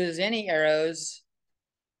don't lose any arrows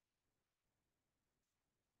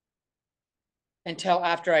until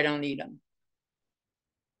after I don't need them.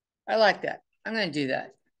 I like that. I'm going to do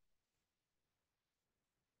that.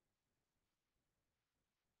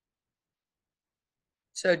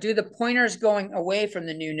 So do the pointers going away from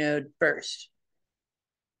the new node first.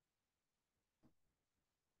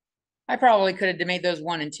 I probably could have made those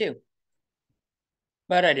 1 and 2,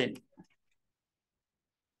 but I didn't.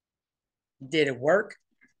 Did it work?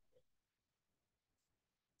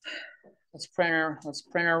 Let's print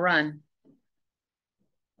our run.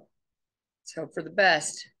 Let's hope for the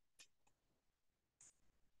best.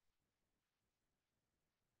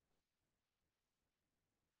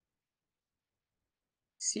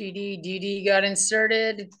 CD, DD got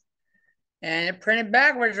inserted and it printed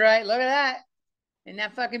backwards, right? Look at that. Isn't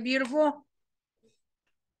that fucking beautiful?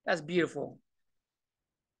 That's beautiful.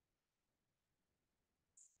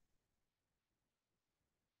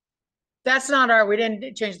 That's not our, we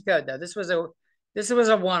didn't change the code though. This was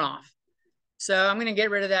a one-off. So I'm going to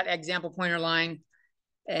get rid of that example pointer line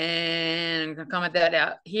and I'm going to comment that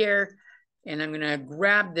out here. And I'm going to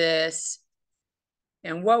grab this.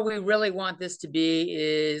 And what we really want this to be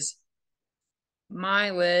is my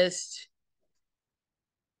list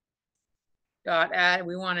dot add.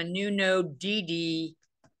 We want a new node DD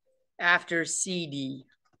after CD.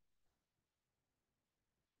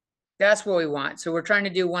 That's what we want. So we're trying to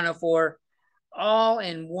do 104 all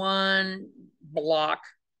in one block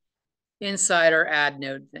inside our add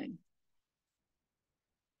node thing.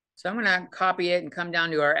 So I'm going to copy it and come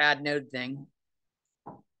down to our add node thing.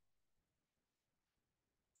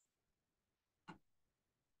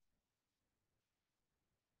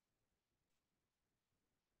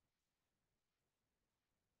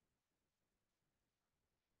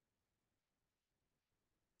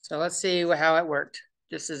 So let's see how it worked,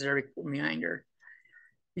 just as a reminder.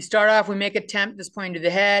 We start off, we make a temp that's pointing to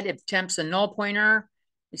the head. If temp's a null pointer,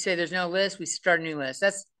 we say there's no list, we start a new list.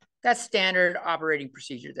 That's standard operating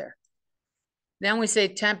procedure there. Then we say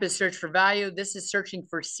temp is search for value. This is searching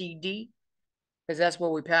for CD because that's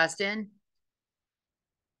what we passed in.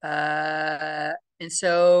 And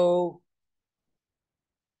so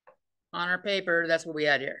on our paper, that's what we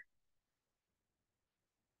had here.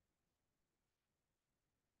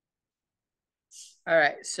 All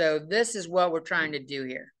right, so this is what we're trying to do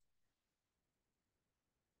here.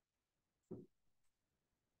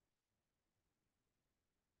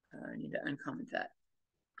 I need to uncomment that.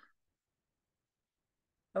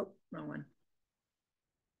 Oh, wrong one.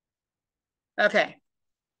 Okay.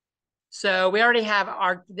 So we already have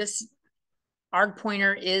this arg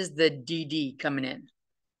pointer is the DD coming in.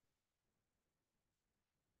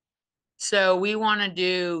 So we want to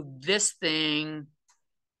do this thing,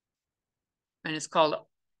 and it's called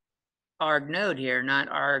arg node here, not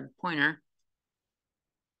arg pointer.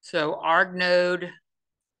 So arg node,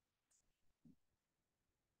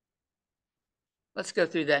 let's go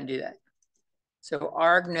through that and do that. So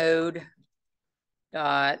arg node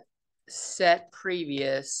dot set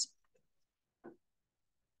previous,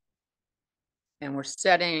 and we're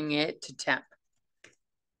setting it to temp.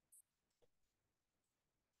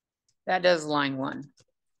 That does line 1.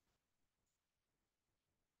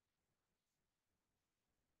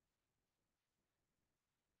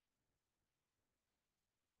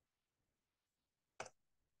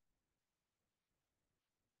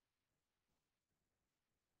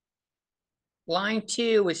 Line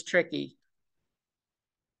 2 is tricky.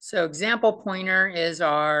 So example pointer is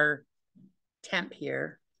our temp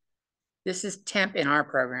here. This is temp in our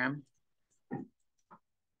program.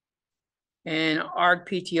 And arg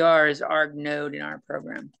PTR is arg node in our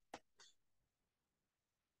program.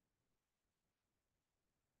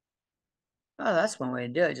 Oh, that's one way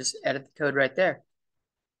to do it. Just edit the code right there.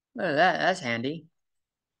 Look at that. That's handy.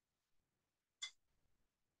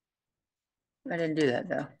 I didn't do that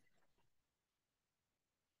though.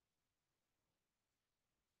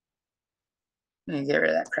 Let me get rid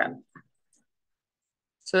of that crap.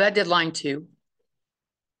 So that did line 2.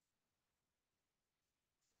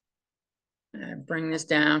 Bring this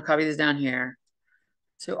down, copy this down here.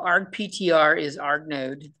 So arg PTR is arg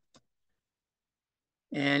node.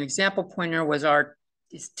 And example pointer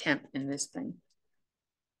is temp in this thing.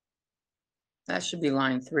 That should be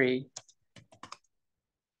line 3.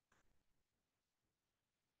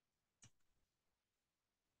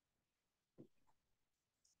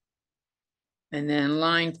 And then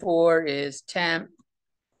line 4 is temp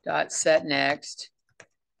dot set next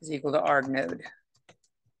is equal to arg node.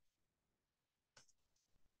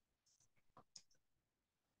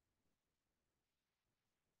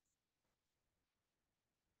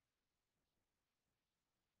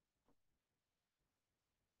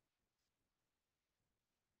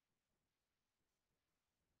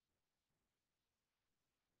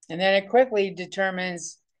 And then it quickly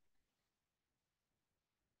determines,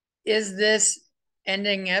 is this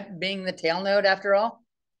ending up being the tail node after all?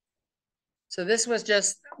 So this was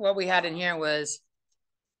just what we had in here was,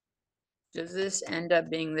 does this end up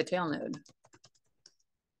being the tail node?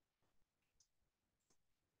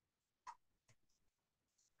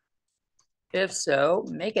 If so,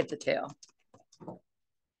 make it the tail.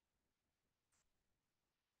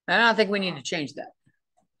 I don't think we need to change that.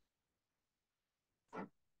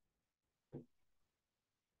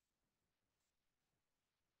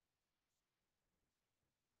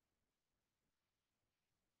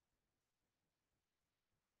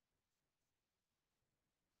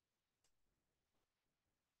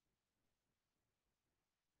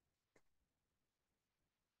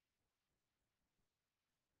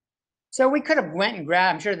 So we could have went and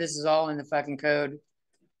grabbed, I'm sure this is all in the fucking code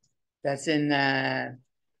that's in the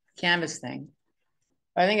Canvas thing.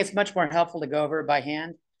 I think it's much more helpful to go over it by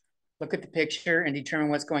hand, look at the picture and determine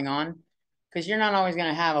what's going on, because you're not always going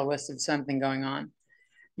to have a list of something going on.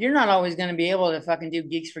 You're not always going to be able to fucking do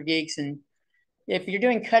geeks for geeks. And if you're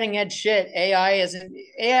doing cutting edge shit,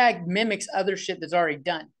 AI mimics other shit that's already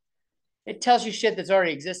done. It tells you shit that's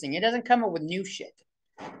already existing. It doesn't come up with new shit.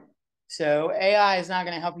 So AI is not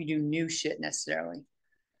going to help you do new shit necessarily.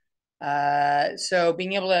 So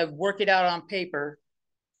being able to work it out on paper,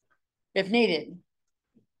 if needed.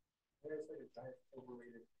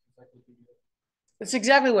 That's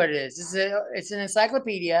exactly what it is. It's an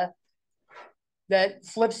encyclopedia that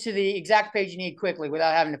flips to the exact page you need quickly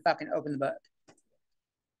without having to fucking open the book.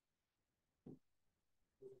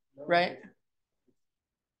 Right?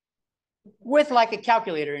 With like a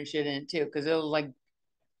calculator and shit in it too, because it'll like,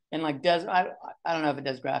 and like does, I don't know if it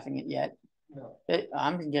does graphing it yet.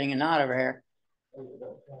 I'm getting a nod over here.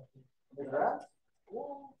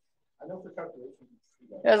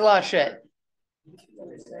 There's a lot of shit.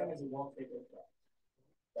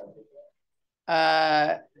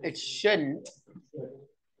 It shouldn't,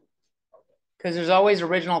 because there's always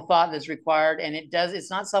original thought that's required, and it's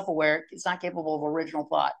not self-aware, it's not capable of original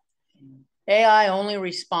thought. AI only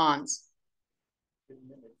responds,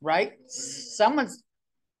 right?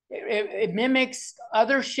 It mimics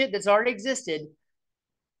other shit that's already existed,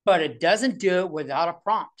 but it doesn't do it without a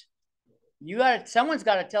prompt. Someone's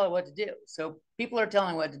got to tell it what to do. So people are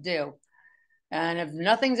telling what to do. And if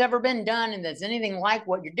nothing's ever been done and that's anything like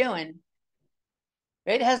what you're doing,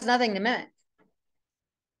 it has nothing to mimic.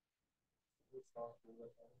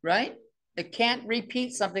 Right? It can't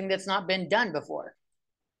repeat something that's not been done before.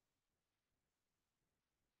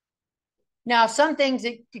 Now, some things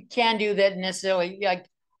it can do that necessarily, like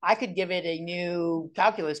I could give it a new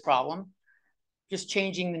calculus problem, just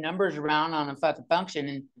changing the numbers around on a fucking function,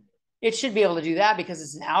 and it should be able to do that because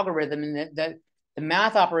it's an algorithm and the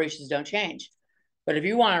math operations don't change. But if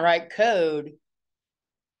you want to write code,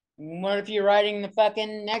 what if you're writing the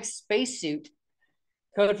fucking next spacesuit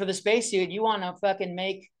code for the spacesuit? You want to fucking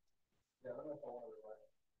make,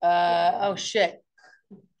 oh shit,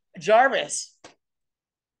 Jarvis.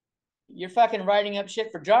 You're fucking writing up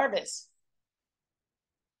shit for Jarvis.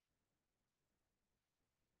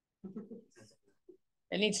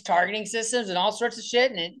 It needs targeting systems and all sorts of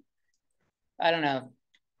shit. And I don't know.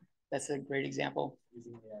 That's a great example.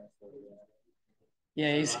 Yeah,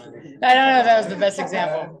 I don't know if that was the best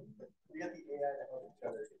example.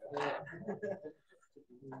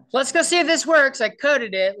 Let's go see if this works. I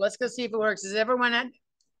coded it. Let's go see if it works. Did everyone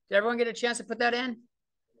get a chance to put that in?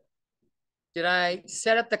 Did I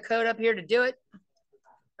set up the code up here to do it?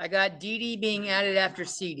 I got DD being added after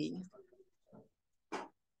CD.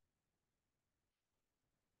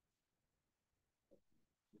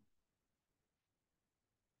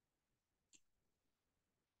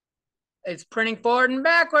 It's printing forward and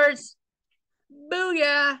backwards.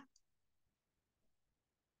 Booyah.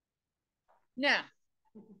 Now,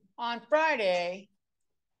 on Friday,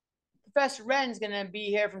 Professor Redden's going to be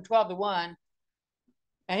here from 12 to 1,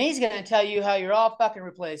 and he's going to tell you how you're all fucking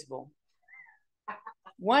replaceable.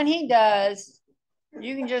 When he does,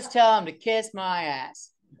 you can just tell him to kiss my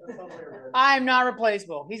ass. I'm not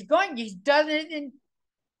replaceable. He does it in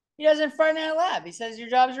Friday Night Lab. He says your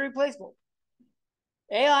job is replaceable.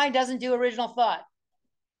 AI doesn't do original thought.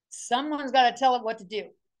 Someone's got to tell it what to do.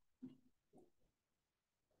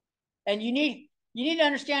 And you need to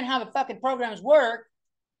understand how the fucking programs work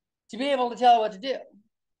to be able to tell it what to do.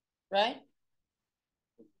 Right?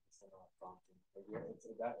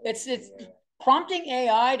 It's prompting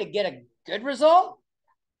AI to get a good result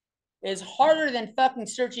is harder than fucking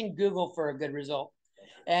searching Google for a good result.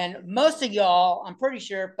 And most of y'all, I'm pretty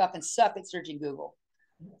sure, fucking suck at searching Google.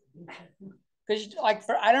 Because, like,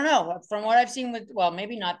 I don't know, from what I've seen well,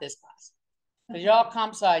 maybe not this class, because you're all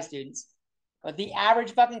comp sci students, but the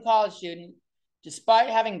average fucking college student, despite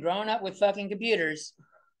having grown up with fucking computers,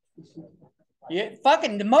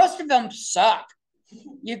 most of them suck.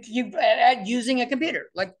 You at using a computer.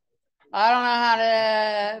 Like, I don't know how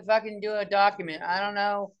to fucking do a document. I don't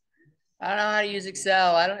know how to use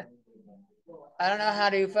Excel. I don't know how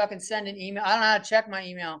to fucking send an email. I don't know how to check my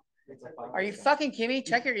email. Are you fucking kidding me?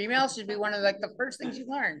 Check your email should be one of like the first things you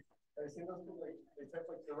learn.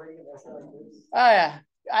 Oh yeah.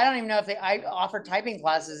 I don't even know if I offer typing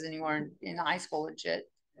classes anymore in high school and shit.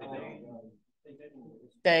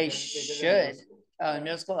 They should. Oh, in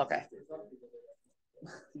middle school? Okay.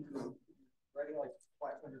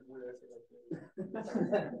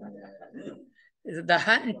 Is it the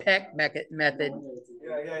hunt and peck method?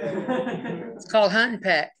 Yeah. It's called hunt and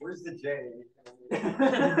peck. Where's the J?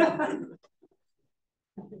 Can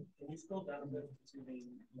you scroll down a bit to the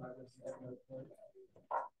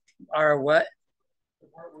Or what? the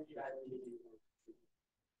part where you added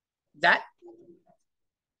That?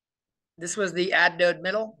 This was the add node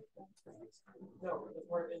middle? no, the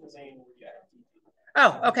part in the main where you added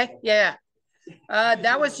Oh, okay. Yeah.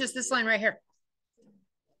 That was just this line right here.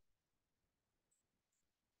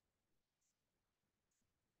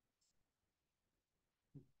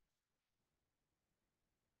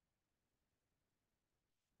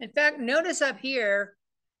 In fact, notice up here,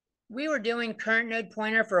 we were doing current node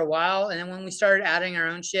pointer for a while. And then when we started adding our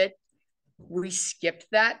own shit, we skipped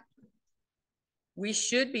that. We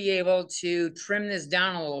should be able to trim this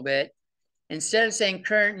down a little bit. Instead of saying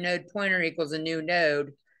current node pointer equals a new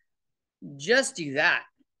node, just do that.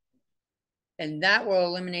 And that will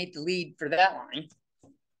eliminate the lead for that line.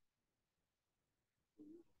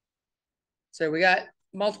 So we got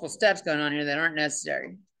multiple steps going on here that aren't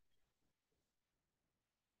necessary.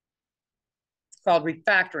 It's called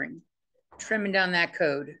refactoring, trimming down that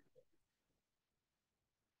code.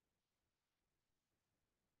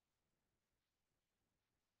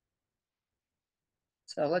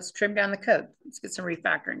 So let's trim down the code. Let's get some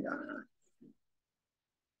refactoring going on.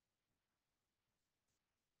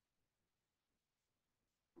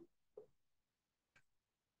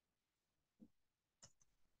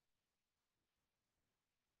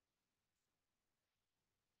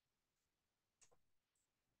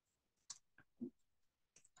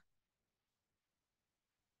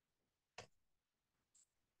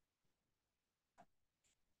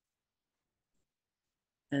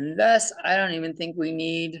 And thus, I don't even think we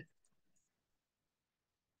need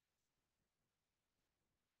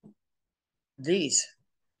these.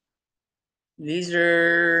 These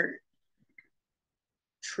are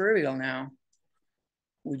trivial now.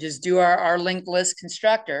 We just do our linked list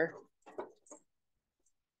constructor.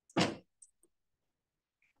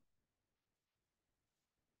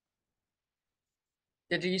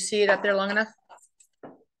 Did you see it up there long enough?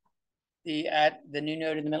 The new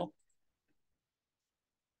node in the middle.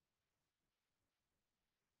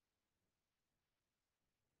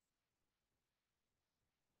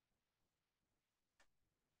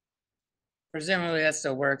 Presumably that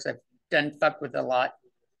still works. I've done fuck with it a lot.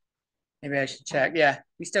 Maybe I should check. Yeah,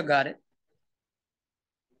 we still got it.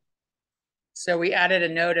 So we added a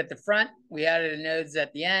node at the front. We added nodes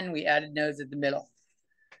at the end. We added nodes at the middle.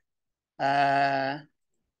 So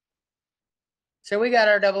we got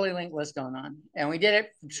our doubly linked list going on, and we did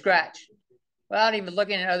it from scratch without even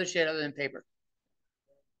looking at other shit other than paper.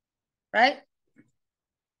 Right?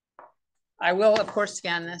 I will, of course,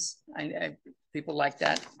 scan this. People like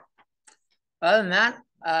that. Other than that,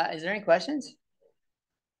 is there any questions?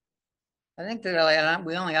 I think that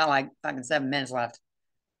we only got like fucking 7 minutes left.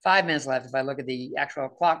 5 minutes left if I look at the actual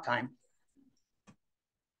clock time.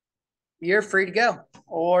 You're free to go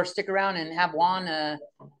or stick around and have Juan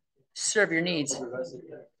serve your needs.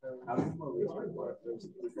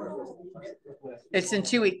 It's in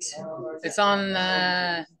 2 weeks. It's on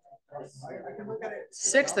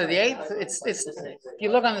 6th or the 8th. It's if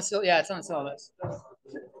you look on the yeah, it's on the syllabus.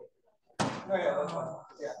 All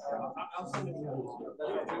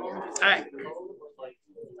right.